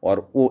اور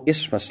وہ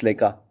اس مسئلے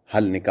کا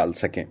حل نکال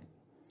سکیں۔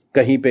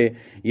 کہیں پہ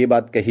یہ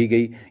بات کہی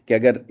گئی کہ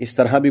اگر اس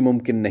طرح بھی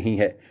ممکن نہیں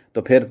ہے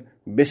تو پھر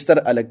بستر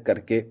الگ کر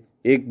کے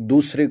ایک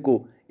دوسرے کو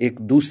ایک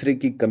دوسرے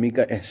کی کمی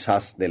کا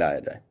احساس دلایا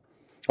جائے،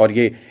 اور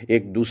یہ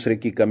ایک دوسرے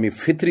کی کمی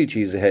فطری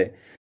چیز ہے،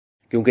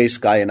 کیونکہ اس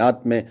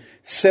کائنات میں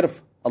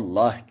صرف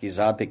اللہ کی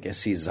ذات ایک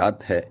ایسی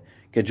ذات ہے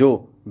کہ جو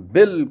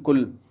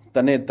بالکل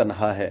تنے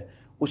تنہا ہے،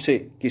 اسے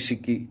کسی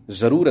کی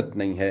ضرورت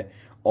نہیں ہے،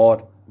 اور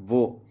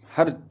وہ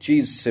ہر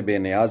چیز سے بے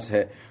نیاز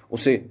ہے،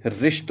 اسے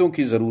رشتوں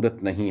کی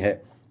ضرورت نہیں ہے،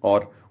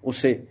 اور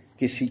اسے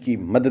کسی کی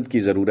مدد کی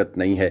ضرورت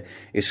نہیں ہے۔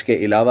 اس کے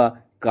علاوہ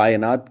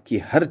کائنات کی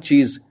ہر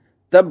چیز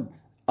تب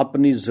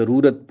اپنی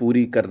ضرورت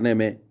پوری کرنے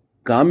میں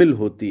کامل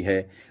ہوتی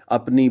ہے،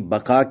 اپنی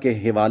بقا کے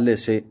حوالے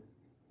سے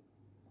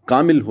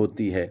کامل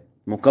ہوتی ہے،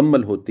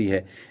 مکمل ہوتی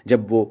ہے،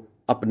 جب وہ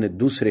اپنے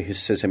دوسرے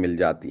حصے سے مل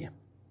جاتی ہے۔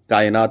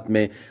 کائنات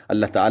میں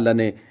اللہ تعالیٰ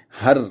نے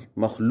ہر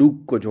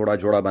مخلوق کو جوڑا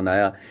جوڑا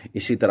بنایا،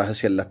 اسی طرح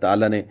سے اللہ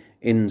تعالیٰ نے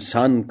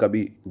انسان کا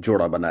بھی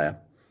جوڑا بنایا۔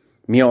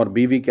 میاں اور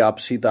بیوی کے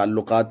آپسی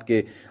تعلقات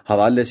کے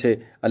حوالے سے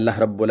اللہ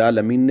رب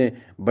العالمین نے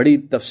بڑی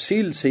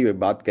تفصیل سے یہ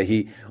بات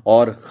کہی،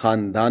 اور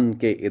خاندان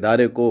کے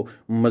ادارے کو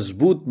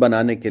مضبوط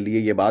بنانے کے لیے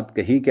یہ بات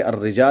کہی کہ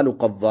الرجال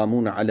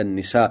قوامون علی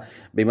النساء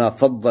بما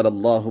فضل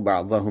اللہ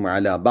بعضهم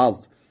علی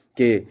بعض،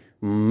 کہ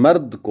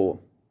مرد کو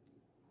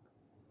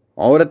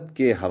عورت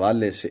کے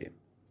حوالے سے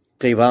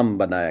قوام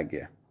بنایا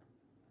گیا۔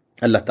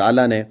 اللہ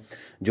تعالیٰ نے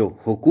جو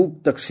حقوق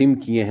تقسیم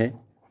کیے ہیں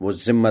وہ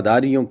ذمہ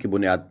داریوں کی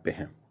بنیاد پہ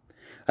ہیں۔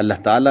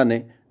 اللہ تعالیٰ نے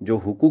جو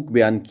حقوق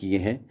بیان کیے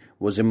ہیں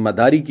وہ ذمہ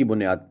داری کی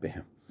بنیاد پہ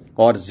ہیں،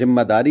 اور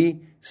ذمہ داری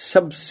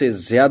سب سے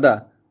زیادہ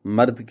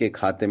مرد کے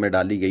کھاتے میں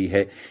ڈالی گئی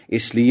ہے۔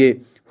 اس لیے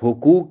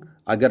حقوق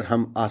اگر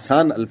ہم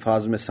آسان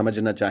الفاظ میں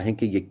سمجھنا چاہیں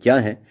کہ یہ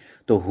کیا ہیں،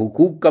 تو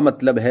حقوق کا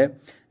مطلب ہے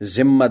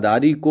ذمہ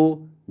داری کو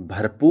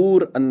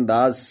بھرپور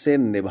انداز سے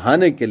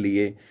نبھانے کے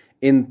لیے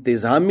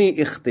انتظامی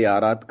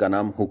اختیارات کا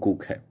نام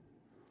حقوق ہے۔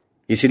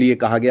 اسی لیے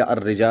کہا گیا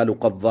الرجال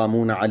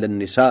قوامون علی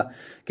النساء،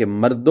 کہ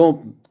مردوں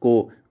کو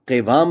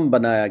قوام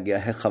بنایا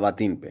گیا ہے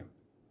خواتین پہ۔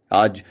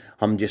 آج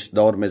ہم جس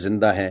دور میں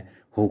زندہ ہیں،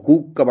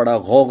 حقوق کا بڑا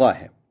غوغا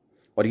ہے،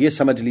 اور یہ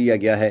سمجھ لیا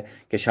گیا ہے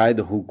کہ شاید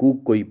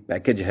حقوق کوئی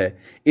پیکج ہے،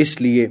 اس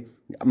لیے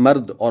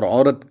مرد اور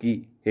عورت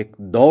کی ایک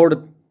دوڑ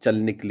چل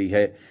نکلی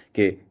ہے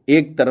کہ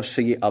ایک طرف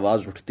سے یہ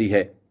آواز اٹھتی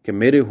ہے کہ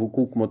میرے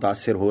حقوق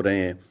متاثر ہو رہے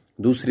ہیں،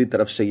 دوسری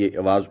طرف سے یہ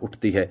آواز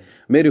اٹھتی ہے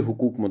میرے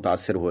حقوق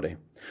متاثر ہو رہے ہیں،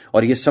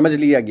 اور یہ سمجھ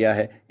لیا گیا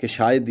ہے کہ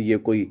شاید یہ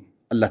کوئی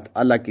اللہ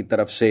تعالیٰ کی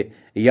طرف سے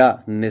یا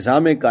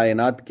نظام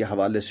کائنات کے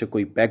حوالے سے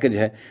کوئی پیکج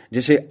ہے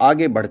جسے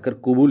آگے بڑھ کر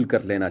قبول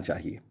کر لینا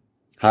چاہیے۔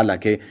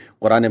 حالانکہ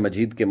قرآن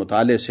مجید کے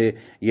مطالعے سے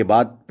یہ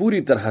بات پوری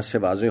طرح سے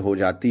واضح ہو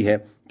جاتی ہے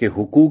کہ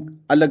حقوق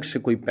الگ سے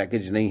کوئی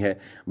پیکج نہیں ہے،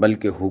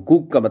 بلکہ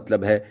حقوق کا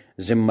مطلب ہے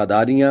ذمہ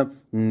داریاں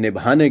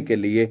نبھانے کے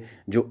لیے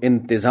جو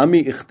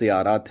انتظامی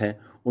اختیارات ہیں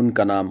ان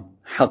کا نام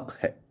حق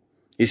ہے۔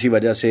 اسی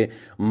وجہ سے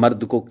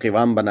مرد کو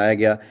قوام بنایا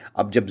گیا۔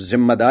 اب جب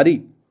ذمہ داری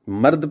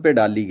مرد پہ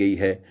ڈالی گئی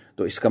ہے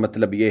تو اس کا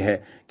مطلب یہ ہے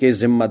کہ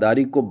ذمہ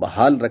داری کو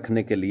بحال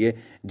رکھنے کے لیے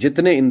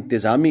جتنے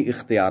انتظامی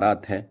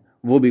اختیارات ہیں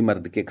وہ بھی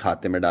مرد کے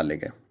کھاتے میں ڈالے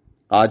گئے۔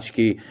 آج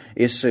کی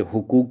اس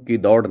حقوق کی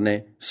دوڑ نے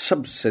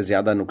سب سے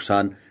زیادہ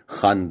نقصان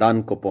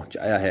خاندان کو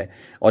پہنچایا ہے،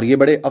 اور یہ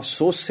بڑے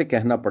افسوس سے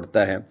کہنا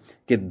پڑتا ہے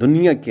کہ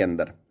دنیا کے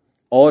اندر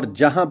اور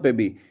جہاں پہ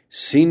بھی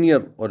سینئر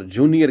اور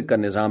جونیئر کا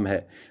نظام ہے،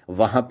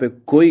 وہاں پہ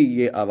کوئی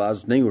یہ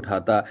آواز نہیں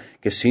اٹھاتا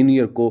کہ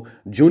سینئر کو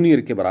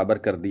جونیئر کے برابر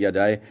کر دیا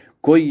جائے،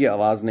 کوئی یہ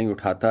آواز نہیں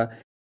اٹھاتا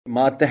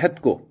ماتحت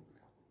کو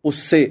اس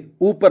سے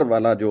اوپر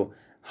والا جو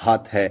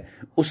ہاتھ ہے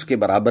اس کے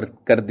برابر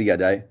کر دیا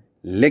جائے۔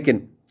 لیکن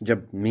جب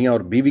میاں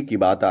اور بیوی کی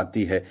بات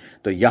آتی ہے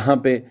تو یہاں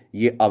پہ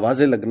یہ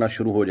آوازیں لگنا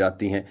شروع ہو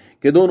جاتی ہیں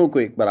کہ دونوں کو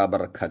ایک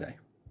برابر رکھا جائے۔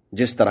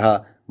 جس طرح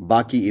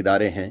باقی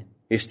ادارے ہیں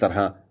اس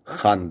طرح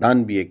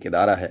خاندان بھی ایک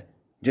ادارہ ہے،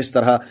 جس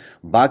طرح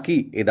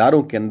باقی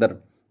اداروں کے اندر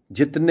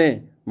جتنے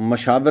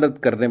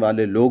مشاورت کرنے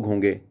والے لوگ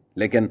ہوں گے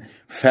لیکن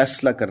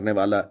فیصلہ کرنے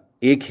والا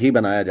ایک ہی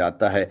بنایا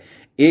جاتا ہے،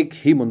 ایک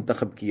ہی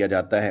منتخب کیا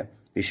جاتا ہے،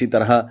 اسی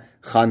طرح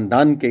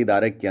خاندان کے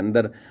ادارے کے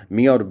اندر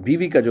میاں اور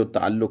بیوی کا جو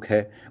تعلق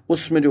ہے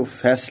اس میں جو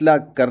فیصلہ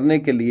کرنے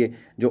کے لیے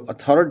جو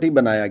اتھارٹی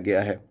بنایا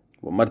گیا ہے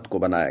وہ مرد کو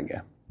بنایا گیا۔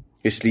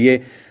 اس لیے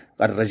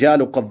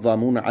الرجال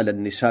قوامون علی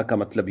النساء کا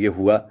مطلب یہ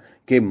ہوا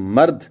کہ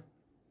مرد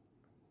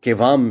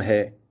قوام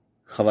ہے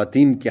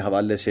خواتین کے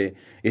حوالے سے،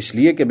 اس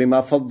لیے کہ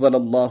بما فضل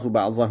اللہ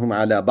بعضهم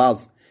علی بعض،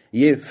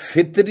 یہ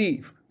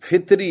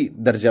فطری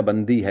درجہ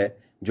بندی ہے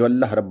جو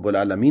اللہ رب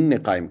العالمین نے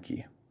قائم کی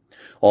ہے،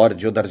 اور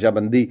جو درجہ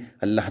بندی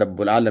اللہ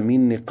رب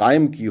العالمین نے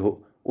قائم کی ہو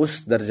اس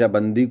درجہ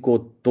بندی کو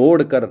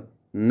توڑ کر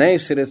نئے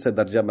سرے سے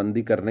درجہ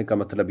بندی کرنے کا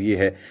مطلب یہ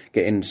ہے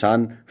کہ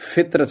انسان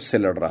فطرت سے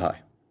لڑ رہا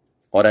ہے،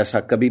 اور ایسا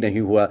کبھی نہیں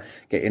ہوا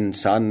کہ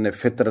انسان نے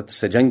فطرت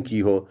سے جنگ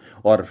کی ہو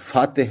اور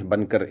فاتح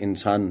بن کر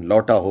انسان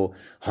لوٹا ہو۔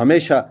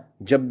 ہمیشہ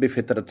جب بھی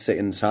فطرت سے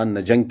انسان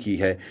نے جنگ کی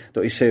ہے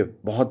تو اسے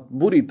بہت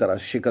بری طرح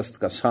شکست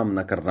کا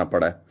سامنا کرنا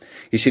پڑا ہے۔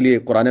 اسی لیے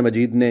قرآن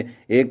مجید نے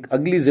ایک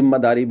اگلی ذمہ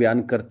داری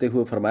بیان کرتے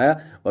ہوئے فرمایا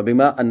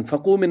وَبِمَا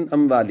أَنفَقُوا مِنْ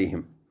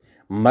أَمْوَالِهِمْ،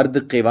 مرد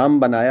قوام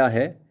بنایا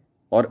ہے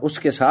اور اس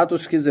کے ساتھ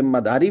اس کی ذمہ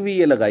داری بھی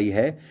یہ لگائی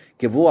ہے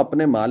کہ وہ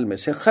اپنے مال میں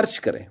سے خرچ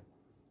کرے،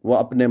 وہ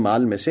اپنے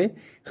مال میں سے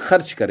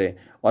خرچ کرے۔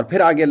 اور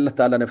پھر آگے اللہ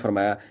تعالیٰ نے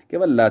فرمایا کہ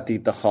وَاللَّاتِي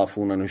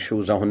تَخَافُونَ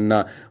نُشُوزَهُنَّ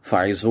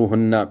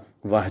فَعِظُوهُنَّ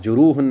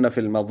وَاهْجُرُوهُنَّ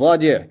فِي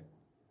الْمَضَاجِعِ،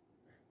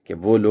 کہ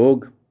وہ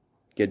لوگ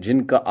کہ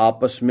جن کا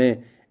آپس میں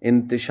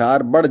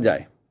انتشار بڑھ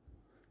جائے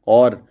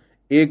اور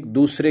ایک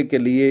دوسرے کے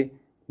لیے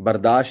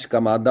برداشت کا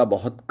مادہ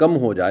بہت کم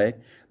ہو جائے،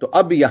 تو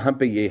اب یہاں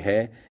پہ یہ ہے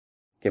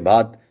کہ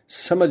بات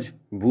سمجھ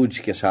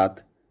بوجھ کے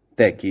ساتھ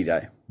طے کی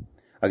جائے۔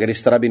 اگر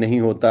اس طرح بھی نہیں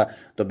ہوتا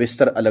تو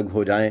بستر الگ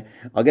ہو جائیں،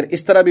 اگر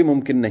اس طرح بھی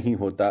ممکن نہیں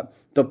ہوتا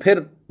تو پھر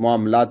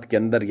معاملات کے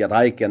اندر یا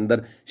رائے کے اندر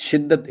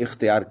شدت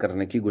اختیار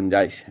کرنے کی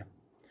گنجائش ہے۔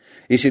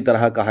 اسی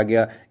طرح کہا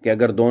گیا کہ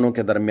اگر دونوں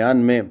کے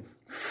درمیان میں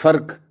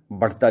فرق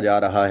بڑھتا جا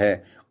رہا ہے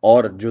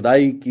اور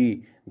جدائی کی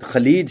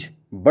خلیج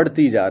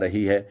بڑھتی جا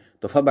رہی ہے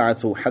تو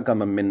فَبَعَثُوا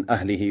حَكَمًا مِّنْ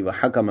أَهْلِهِ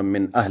وَحَكَمًا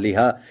مِّنْ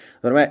أَهْلِهَا،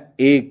 فرمایا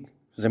ایک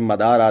ذمہ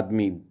دار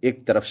آدمی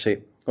ایک طرف سے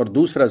اور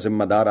دوسرا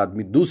ذمہ دار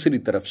آدمی دوسری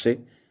طرف سے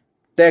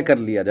طے کر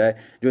لیا جائے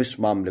جو اس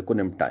معاملے کو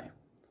نمٹائے۔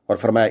 اور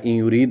فرمایا ان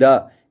یریدا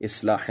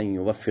اصلاحا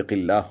یوفق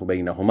اللہ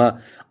بینہما،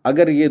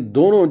 اگر یہ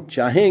دونوں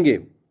چاہیں گے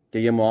کہ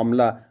یہ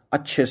معاملہ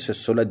اچھے سے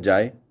سلجھ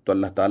جائے تو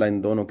اللہ تعالیٰ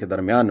ان دونوں کے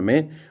درمیان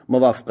میں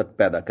موافقت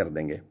پیدا کر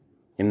دیں گے۔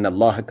 ان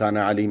اللہ کان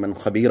علیما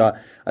خبیرا،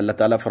 اللہ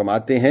تعالیٰ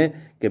فرماتے ہیں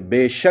کہ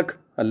بے شک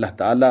اللہ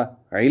تعالیٰ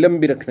علم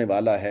بھی رکھنے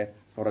والا ہے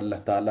اور اللہ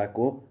تعالیٰ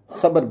کو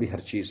خبر بھی ہر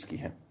چیز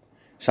کی ہے۔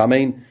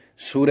 سامعین،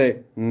 سورہ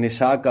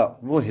نساء کا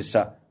وہ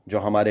حصہ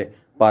جو ہمارے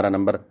پارہ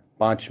نمبر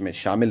 5 میں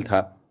شامل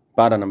تھا،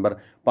 پارہ نمبر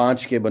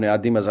 5 کے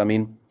بنیادی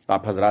مضامین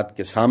آپ حضرات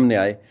کے سامنے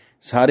آئے۔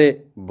 سارے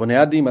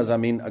بنیادی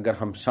مضامین اگر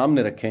ہم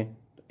سامنے رکھیں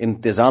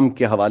انتظام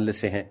کے حوالے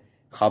سے ہیں،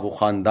 خواہ وہ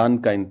خاندان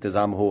کا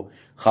انتظام ہو،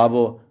 خواہ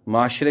وہ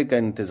معاشرے کا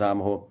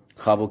انتظام ہو،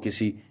 خواہ وہ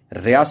کسی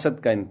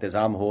ریاست کا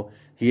انتظام ہو،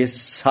 یہ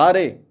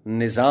سارے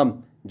نظام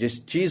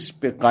جس چیز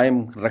پہ قائم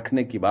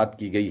رکھنے کی بات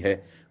کی گئی ہے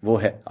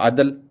وہ ہے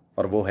عدل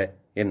اور وہ ہے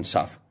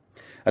انصاف۔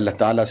 اللہ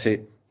تعالیٰ سے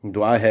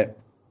دعا ہے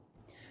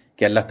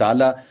کہ اللہ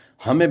تعالیٰ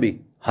ہمیں بھی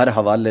ہر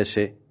حوالے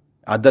سے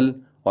عدل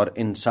اور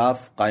انصاف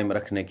قائم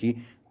رکھنے کی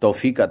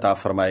توفیق عطا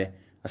فرمائے۔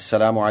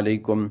 السلام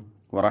علیکم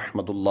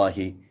ورحمۃ اللہ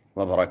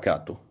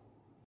وبرکاتہ۔